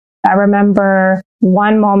I remember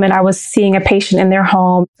one moment I was seeing a patient in their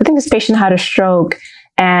home. I think this patient had a stroke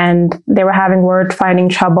and they were having word finding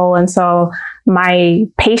trouble. And so my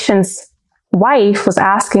patient's wife was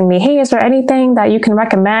asking me, hey, is there anything that you can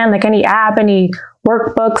recommend? Like any app, any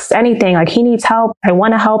workbooks, anything? Like he needs help. I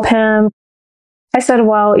want to help him. I said,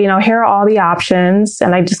 well, here are all the options.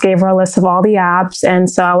 And I just gave her a list of all the apps. And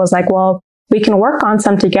so I was like, well, we can work on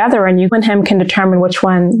some together and you and him can determine which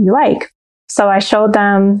one you like. So I showed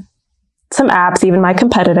them some apps, even my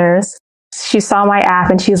competitors. She saw my app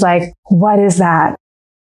and she's like, what is that?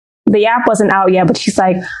 The app wasn't out yet, but she's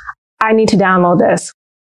like, I need to download this.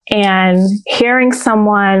 And hearing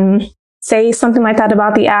someone say something like that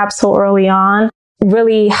about the app so early on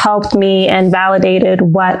really helped me and validated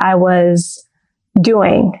what I was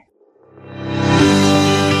doing.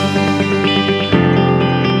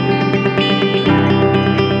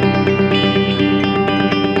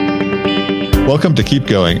 Welcome to Keep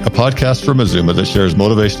Going, a podcast from Azuma that shares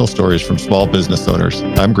motivational stories from small business owners.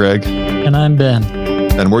 I'm Greg. And I'm Ben.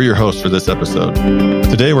 And we're your hosts for this episode.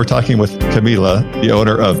 Today, we're talking with Camila, the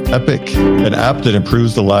owner of Epic, an app that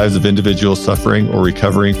improves the lives of individuals suffering or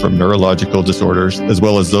recovering from neurological disorders, as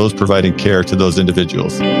well as those providing care to those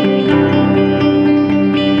individuals.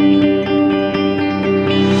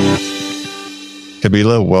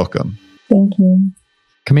 Camila, welcome. Thank you.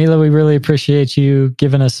 Camila, we really appreciate you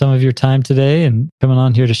giving us some of your time today and coming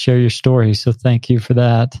on here to share your story. So thank you for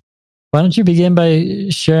that. Why don't you begin by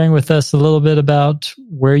sharing with us a little bit about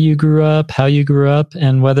where you grew up, how you grew up,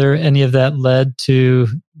 and whether any of that led to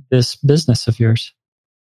this business of yours?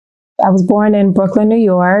 I was born in Brooklyn, New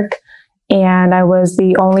York, and I was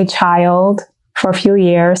the only child for a few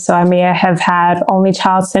years. So I may have had only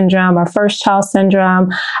child syndrome or first child syndrome.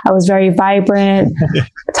 I was very vibrant,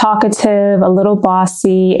 talkative, a little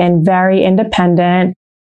bossy, and very independent.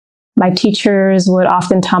 My teachers would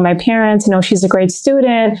often tell my parents, she's a great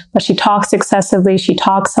student, but she talks excessively. She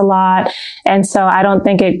talks a lot. And so I don't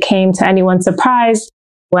think it came to anyone's surprise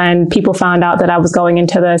when people found out that I was going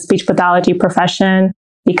into the speech pathology profession,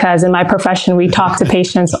 because in my profession, we talk to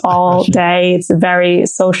patients all day. It's a very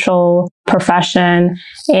social profession.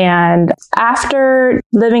 And after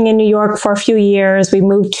living in New York for a few years, we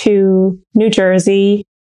moved to New Jersey.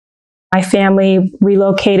 My family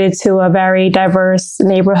relocated to a very diverse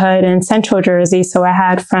neighborhood in Central Jersey. So I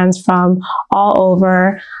had friends from all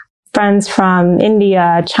over, friends from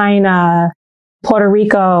India, China, Puerto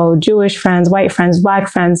Rico, Jewish friends, white friends, Black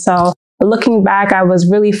friends. So looking back, I was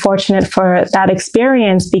really fortunate for that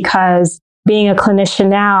experience because being a clinician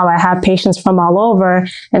now, I have patients from all over.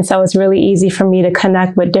 And so it's really easy for me to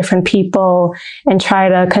connect with different people and try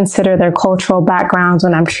to consider their cultural backgrounds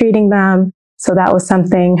when I'm treating them. So that was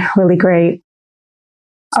something really great.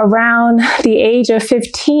 Around the age of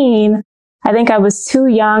 15, I think I was too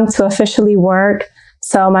young to officially work.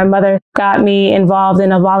 So my mother got me involved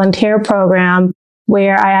in a volunteer program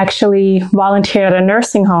where I actually volunteered at a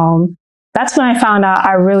nursing home. That's when I found out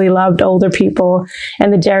I really loved older people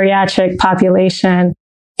and the geriatric population.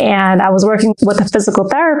 And I was working with a physical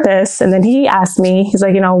therapist. And then he asked me, he's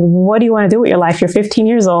like, what do you want to do with your life? You're 15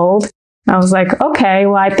 years old. I was like, okay,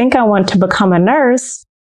 well, I think I want to become a nurse.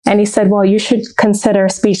 And he said, well, you should consider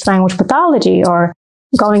speech language pathology or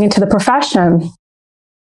going into the profession.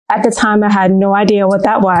 At the time, I had no idea what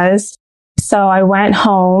that was. So I went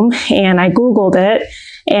home and I Googled it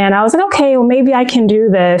and I was like, okay, well, maybe I can do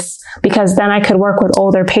this because then I could work with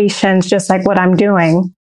older patients, just like what I'm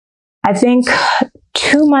doing. I think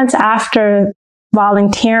 2 months after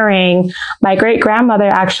volunteering, my great grandmother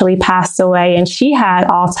actually passed away and she had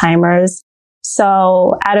Alzheimer's.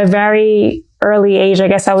 So at a very early age, I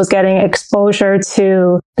guess I was getting exposure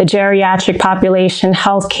to the geriatric population,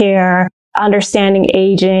 healthcare, understanding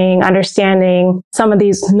aging, understanding some of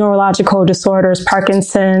these neurological disorders,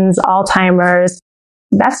 Parkinson's, Alzheimer's.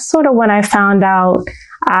 That's sort of when I found out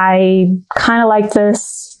I kind of like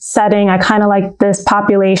this setting. I kind of like this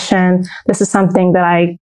population. This is something that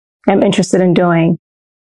I am interested in doing.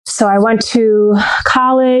 So I went to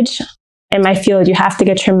college. In my field, you have to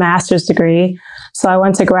get your master's degree. So I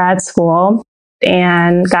went to grad school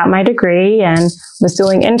and got my degree and was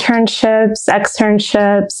doing internships,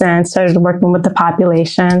 externships, and started working with the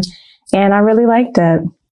population. And I really liked it.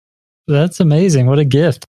 That's amazing. What a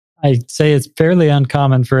gift. I'd say it's fairly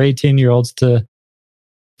uncommon for 18-year-olds to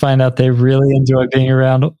find out they really enjoy being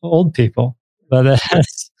around old people. But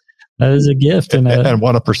that is a gift. And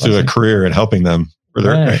want to pursue a career in helping them.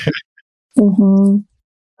 Right. Mm-hmm.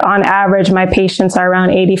 On average, my patients are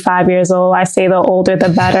around 85 years old. I say the older, the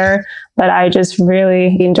better, but I just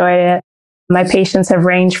really enjoyed it. My patients have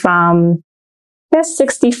ranged from guess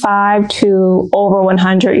 65 to over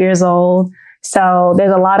 100 years old. So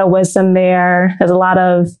there's a lot of wisdom there. There's a lot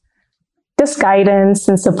of just guidance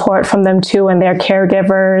and support from them too, and their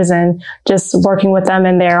caregivers, and just working with them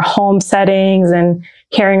in their home settings and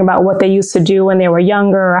hearing about what they used to do when they were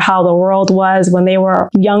younger or how the world was when they were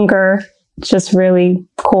younger. It's just really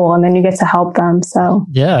cool. And then you get to help them. So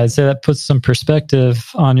yeah, I'd say that puts some perspective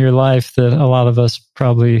on your life that a lot of us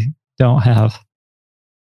probably don't have.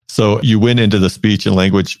 So you went into the speech and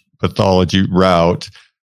language pathology route.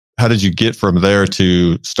 How did you get from there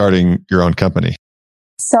to starting your own company?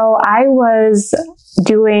 So I was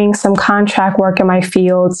doing some contract work in my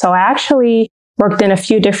field. So I actually worked in a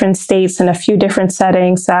few different states in a few different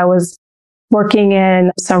settings. So I was working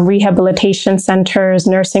in some rehabilitation centers,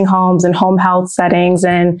 nursing homes, and home health settings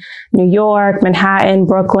in New York, Manhattan,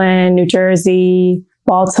 Brooklyn, New Jersey,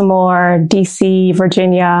 Baltimore, DC,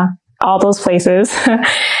 Virginia, all those places.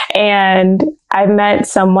 And I've met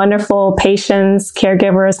some wonderful patients,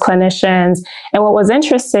 caregivers, clinicians. And what was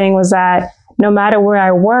interesting was that no matter where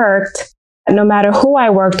I worked, no matter who I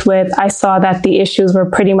worked with, I saw that the issues were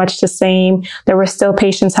pretty much the same. There were still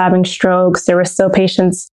patients having strokes. There were still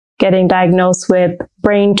patients getting diagnosed with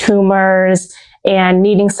brain tumors and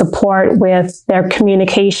needing support with their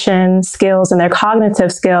communication skills and their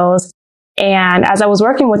cognitive skills. And as I was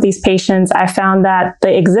working with these patients, I found that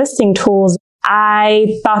the existing tools,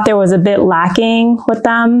 I thought there was a bit lacking with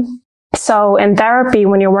them. So in therapy,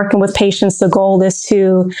 when you're working with patients, the goal is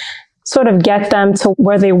to sort of get them to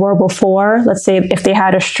where they were before. Let's say if they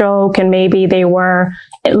had a stroke and maybe they were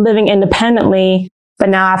living independently, but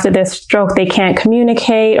now after this stroke, they can't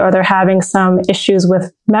communicate or they're having some issues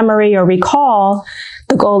with memory or recall.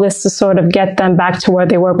 The goal is to sort of get them back to where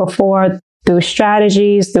they were before through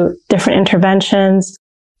strategies, through different interventions.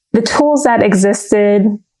 The tools that existed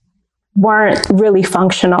weren't really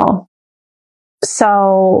functional.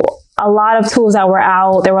 So a lot of tools that were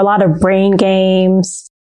out, there were a lot of brain games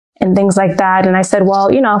and things like that. And I said, well,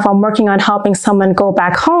 if I'm working on helping someone go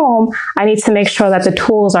back home, I need to make sure that the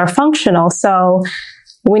tools are functional. So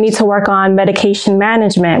we need to work on medication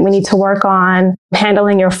management. We need to work on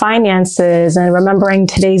handling your finances and remembering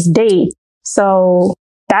today's date. So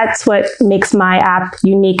that's what makes my app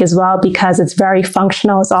unique as well, because it's very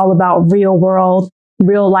functional. It's all about real world,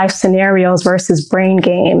 real life scenarios versus brain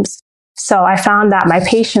games. So I found that my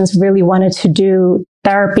patients really wanted to do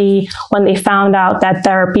therapy when they found out that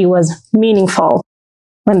therapy was meaningful,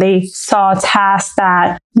 when they saw tasks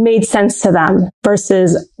that made sense to them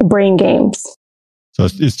versus brain games. So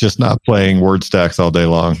it's just not playing word stacks all day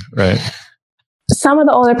long, right? Some of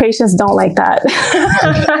the older patients don't like that.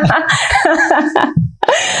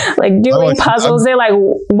 Like doing puzzles, they're like,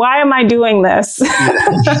 why am I doing this?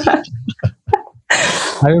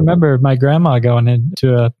 I remember my grandma going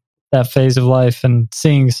into that phase of life and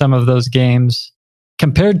seeing some of those games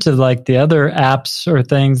compared to like the other apps or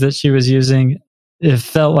things that she was using. It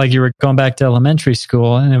felt like you were going back to elementary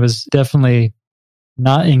school, and it was definitely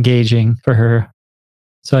not engaging for her.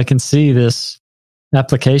 So I can see this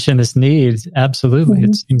application, this need. Absolutely.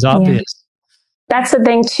 Mm-hmm. It seems obvious. Yeah. That's the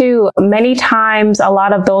thing too. Many times, a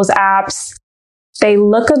lot of those apps, they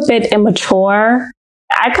look a bit immature.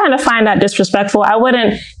 I kind of find that disrespectful. I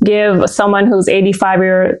wouldn't give someone who's 85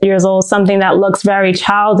 years old something that looks very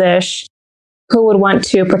childish. Who would want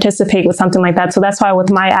to participate with something like that? So that's why with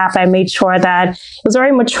my app, I made sure that it was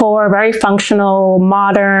very mature, very functional,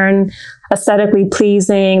 modern, aesthetically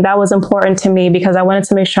pleasing. That was important to me because I wanted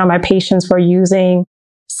to make sure my patients were using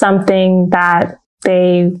something that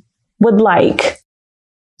they would like.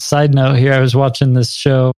 Side note here, I was watching this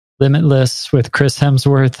show, Limitless, with Chris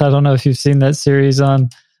Hemsworth. I don't know if you've seen that series on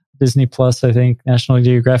Disney Plus, I think, National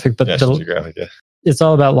Geographic. But Geographic, yeah. It's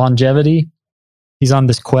all about longevity. He's on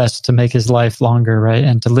this quest to make his life longer, right?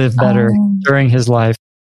 And to live better during his life.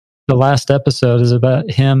 The last episode is about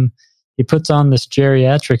him. He puts on this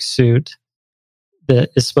geriatric suit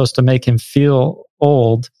that is supposed to make him feel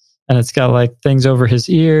old. And it's got like things over his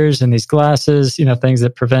ears and these glasses, things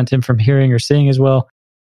that prevent him from hearing or seeing as well.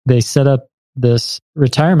 They set up this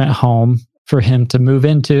retirement home for him to move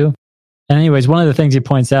into. And anyways, one of the things he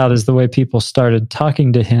points out is the way people started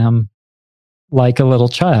talking to him like a little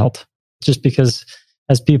child. Just because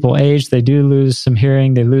as people age, they do lose some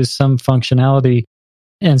hearing, they lose some functionality.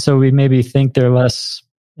 And so we maybe think they're less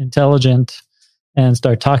intelligent and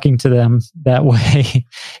start talking to them that way,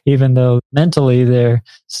 even though mentally they're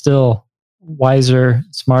still wiser,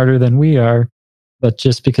 smarter than we are. But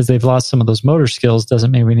just because they've lost some of those motor skills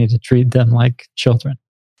doesn't mean we need to treat them like children.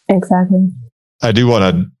 Exactly. I do want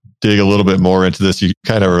to dig a little bit more into this. You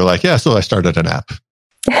kind of were like, yeah, so I started an app.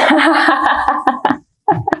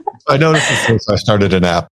 I noticed this since I started an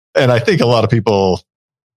app, and I think a lot of people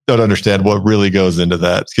don't understand what really goes into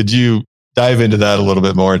that. Could you dive into that a little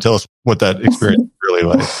bit more and tell us what that experience is really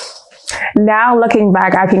like? Now looking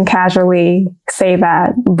back, I can casually say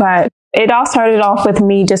that, but it all started off with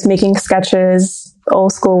me just making sketches,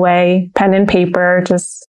 old school way, pen and paper,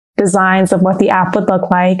 just designs of what the app would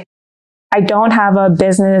look like. I don't have a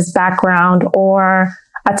business background or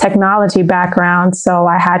a technology background, so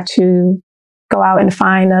I had to go out and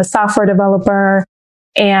find a software developer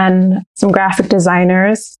and some graphic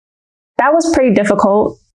designers. That was pretty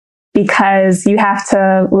difficult because you have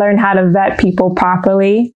to learn how to vet people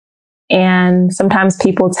properly. And sometimes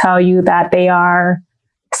people tell you that they are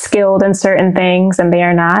skilled in certain things and they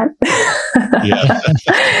are not.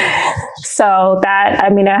 So that,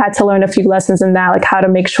 I had to learn a few lessons in that, like how to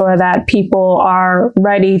make sure that people are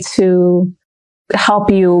ready to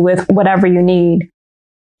help you with whatever you need.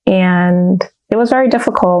 And it was very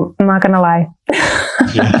difficult. I'm not going to lie.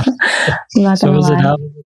 So is it out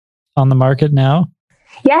on the market now?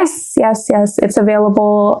 Yes. It's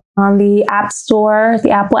available on the App Store,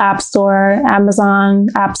 the Apple App Store, Amazon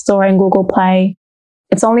App Store, and Google Play.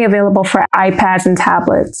 It's only available for iPads and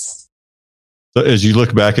tablets. So as you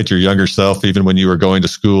look back at your younger self, even when you were going to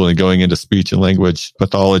school and going into speech and language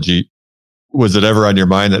pathology, was it ever on your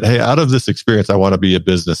mind that, hey, out of this experience, I want to be a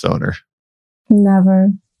business owner? Never.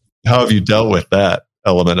 How have you dealt with that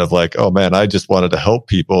element of like, oh man, I just wanted to help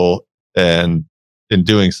people, and in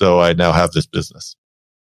doing so, I now have this business?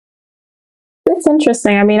 It's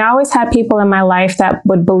interesting. I always had people in my life that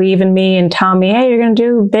would believe in me and tell me, hey, you're going to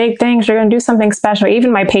do big things. You're going to do something special.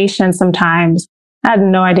 Even my patients sometimes. I had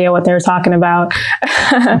no idea what they were talking about.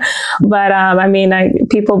 But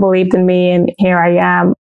people believed in me, and here I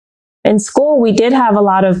am. In school, we did have a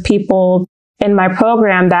lot of people in my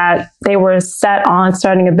program that they were set on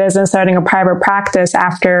starting a business, starting a private practice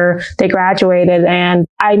after they graduated. And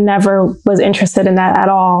I never was interested in that at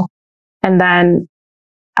all. And then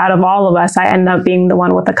out of all of us, I ended up being the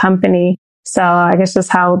one with the company. So I guess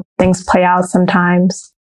just how things play out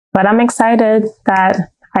sometimes. But I'm excited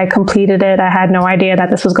that I completed it. I had no idea that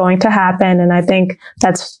this was going to happen. And I think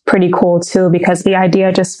that's pretty cool too, because the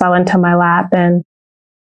idea just fell into my lap and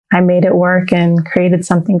I made it work and created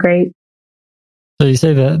something great. So you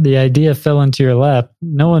say that the idea fell into your lap.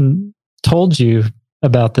 No one told you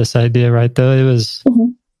about this idea, right? Though it was,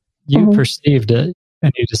 you perceived it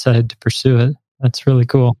and you decided to pursue it. That's really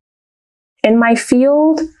cool. In my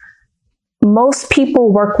field, most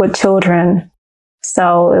people work with children.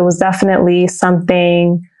 So it was definitely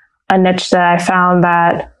a niche that I found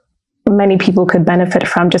that many people could benefit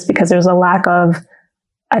from, just because there's a lack of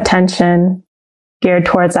attention geared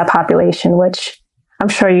towards that population, which I'm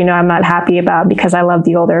sure I'm not happy about, because I love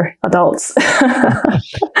the older adults.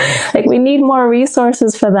 Like, we need more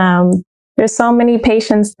resources for them. There's so many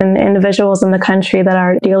patients and individuals in the country that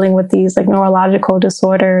are dealing with these neurological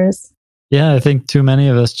disorders. Yeah, I think too many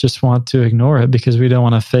of us just want to ignore it because we don't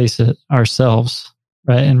want to face it ourselves,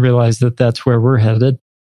 right? And realize that that's where we're headed.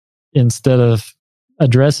 Instead of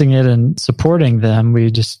addressing it and supporting them, we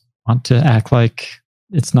just want to act like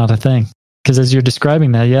it's not a thing. Because as you're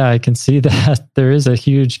describing that, I can see that there is a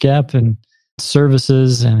huge gap in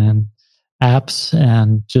services and in apps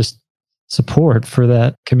and just support for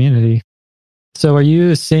that community. So are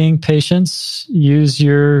you seeing patients use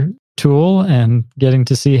your tool and getting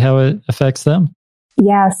to see how it affects them?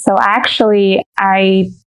 Yeah, so actually, I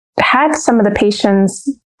had some of the patients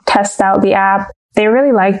test out the app. They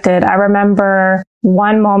really liked it. I remember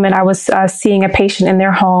one moment I was seeing a patient in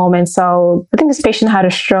their home. And so I think this patient had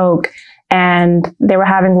a stroke and they were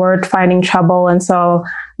having word finding trouble. And so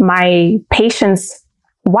my patient's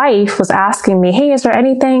wife was asking me, hey, is there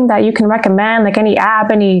anything that you can recommend? Like any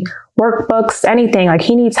app, any workbooks, anything? Like,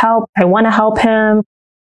 he needs help. I want to help him.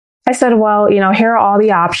 I said, well, here are all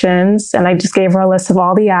the options. And I just gave her a list of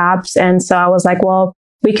all the apps. And so I was like, well,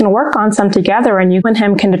 we can work on some together and you and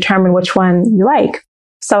him can determine which one you like.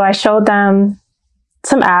 So I showed them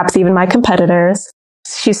some apps, even my competitors.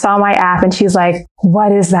 She saw my app and she's like,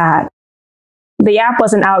 what is that? The app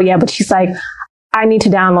wasn't out yet, but she's like, I need to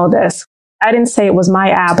download this. I didn't say it was my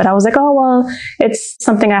app, but I was like, oh, well, it's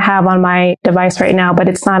something I have on my device right now, but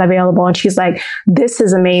it's not available. And she's like, this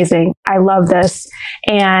is amazing. I love this.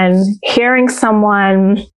 And hearing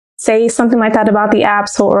someone say something like that about the app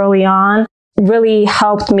so early on really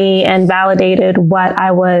helped me and validated what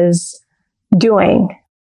I was doing.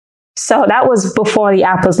 So that was before the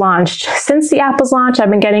app was launched. Since the app was launched, I've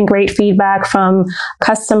been getting great feedback from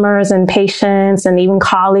customers and patients and even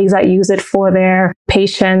colleagues that use it for their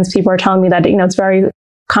patients. People are telling me that, it's very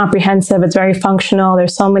comprehensive. It's very functional.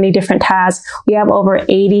 There's so many different tasks. We have over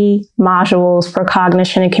 80 modules for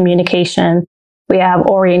cognition and communication. We have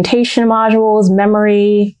orientation modules,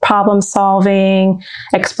 memory, problem solving,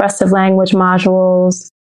 expressive language modules.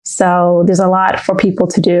 So there's a lot for people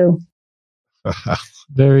to do.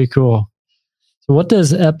 Very cool. So what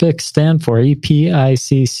does EPIC stand for?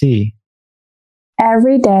 EPICC?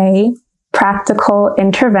 Everyday Practical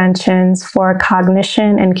Interventions for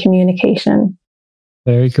Cognition and Communication.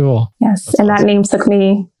 Very cool. Yes. That's and awesome. That name took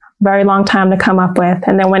me a very long time to come up with.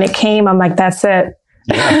 And then when it came, I'm like, that's it.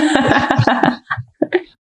 Yeah.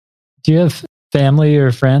 Do you have family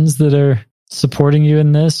or friends that are supporting you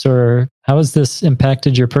in this, or how has this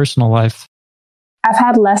impacted your personal life? I've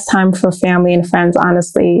had less time for family and friends,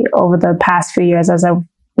 honestly, over the past few years as I've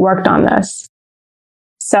worked on this.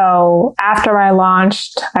 So after I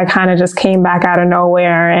launched, I kind of just came back out of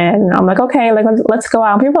nowhere and I'm like, okay, like, let's go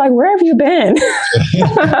out. People are like, where have you been?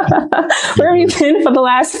 Where have you been for the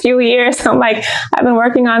last few years? I'm like, I've been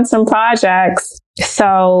working on some projects.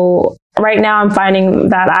 So right now I'm finding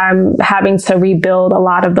that I'm having to rebuild a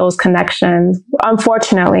lot of those connections.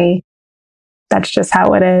 Unfortunately, that's just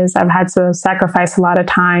how it is. I've had to sacrifice a lot of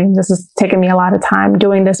time. This has taken me a lot of time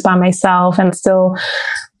doing this by myself and still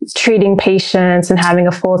treating patients and having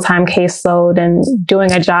a full-time caseload and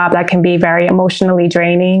doing a job that can be very emotionally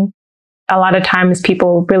draining. A lot of times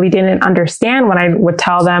people really didn't understand when I would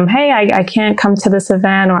tell them, hey, I can't come to this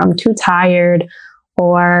event, or I'm too tired,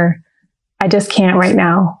 or I just can't right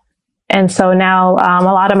now. And so now a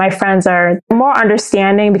lot of my friends are more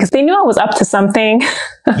understanding because they knew I was up to something,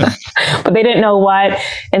 but they didn't know what.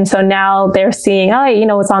 And so now they're seeing, oh, you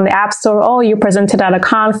know, it's on the App Store. Oh, you presented at a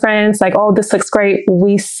conference. Like, oh, this looks great.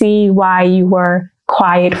 We see why you were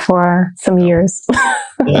quiet for some years.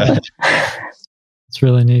 Yeah. It's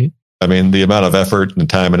really neat. I mean, the amount of effort and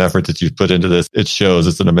time and effort that you've put into this, it shows.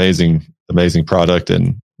 It's an amazing, amazing product.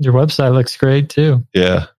 And your website looks great too.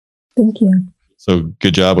 Yeah. Thank you. So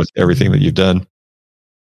good job with everything that you've done.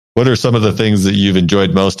 What are some of the things that you've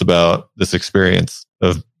enjoyed most about this experience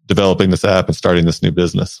of developing this app and starting this new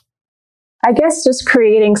business? I guess just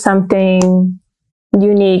creating something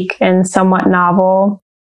unique and somewhat novel.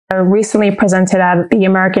 I recently presented at the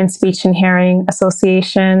American Speech and Hearing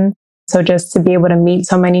Association. So just to be able to meet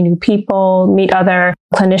so many new people, meet other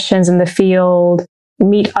clinicians in the field,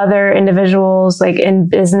 meet other individuals like in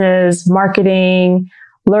business, marketing,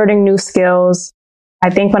 learning new skills.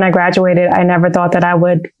 I think when I graduated, I never thought that I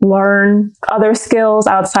would learn other skills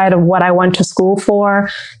outside of what I went to school for.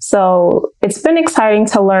 So it's been exciting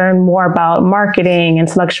to learn more about marketing,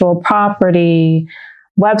 intellectual property,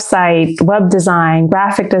 website, web design,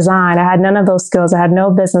 graphic design. I had none of those skills. I had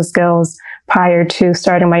no business skills prior to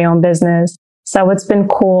starting my own business. So it's been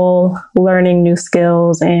cool learning new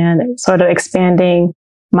skills and sort of expanding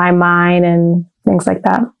my mind and things like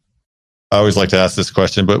that. I always like to ask this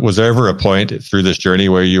question, but was there ever a point through this journey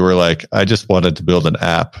where you were like, I just wanted to build an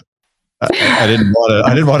app. I didn't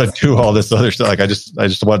want to do all this other stuff. Like I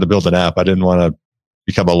just wanted to build an app. I didn't want to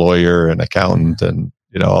become a lawyer, an accountant, and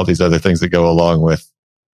all these other things that go along with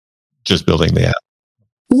just building the app.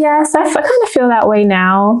 Yes, I kind of feel that way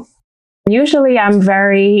now. Usually I'm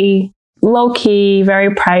very low key,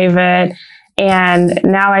 very private. And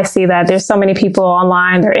now I see that there's so many people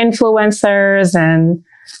online, they're influencers and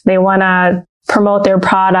they want to promote their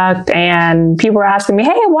product, and people are asking me,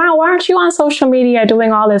 hey, why aren't you on social media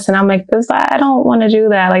doing all this? And I'm like, I don't want to do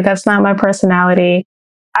that. Like, that's not my personality.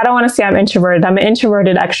 I don't want to say I'm introverted. I'm an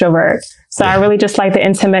introverted extrovert. So I really just like the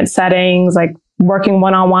intimate settings, like working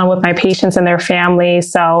one-on-one with my patients and their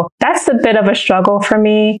families. So that's a bit of a struggle for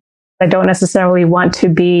me. I don't necessarily want to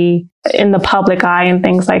be in the public eye and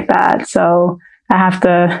things like that. So I have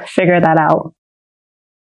to figure that out.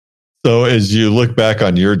 So as you look back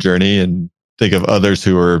on your journey and think of others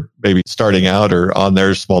who are maybe starting out or on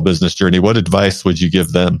their small business journey, what advice would you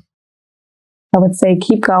give them? I would say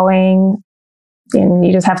keep going, and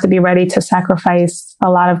you just have to be ready to sacrifice a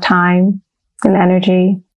lot of time and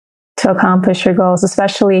energy to accomplish your goals,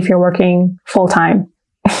 especially if you're working full time.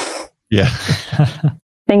 Yeah.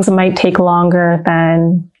 Things might take longer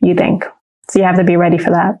than you think. So you have to be ready for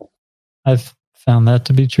that. I've found that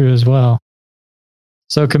to be true as well.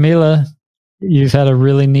 So Camila, you've had a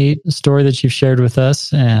really neat story that you've shared with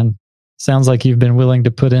us, and sounds like you've been willing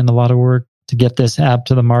to put in a lot of work to get this app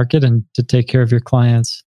to the market and to take care of your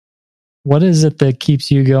clients. What is it that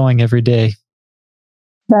keeps you going every day?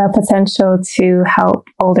 The potential to help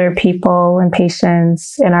older people and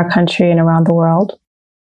patients in our country and around the world.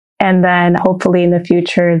 And then hopefully in the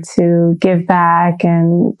future to give back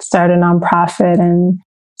and start a nonprofit and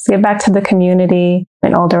give back to the community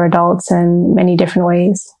and older adults in many different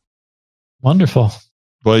ways. Wonderful.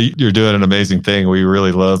 Well, you're doing an amazing thing. We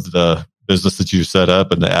really love the business that you set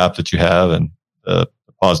up and the app that you have and the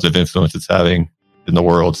positive influence it's having in the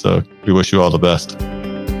world. So we wish you all the best.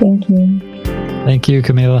 Thank you. Thank you,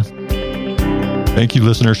 Camila. Thank you,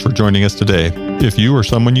 listeners, for joining us today. If you or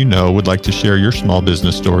someone you know would like to share your small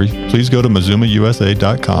business story, please go to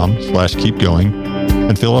mazumausa.com/keepgoing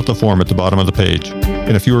and fill out the form at the bottom of the page.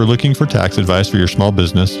 And if you are looking for tax advice for your small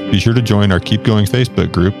business, be sure to join our Keep Going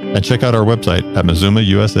Facebook group and check out our website at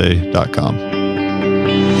mazumausa.com.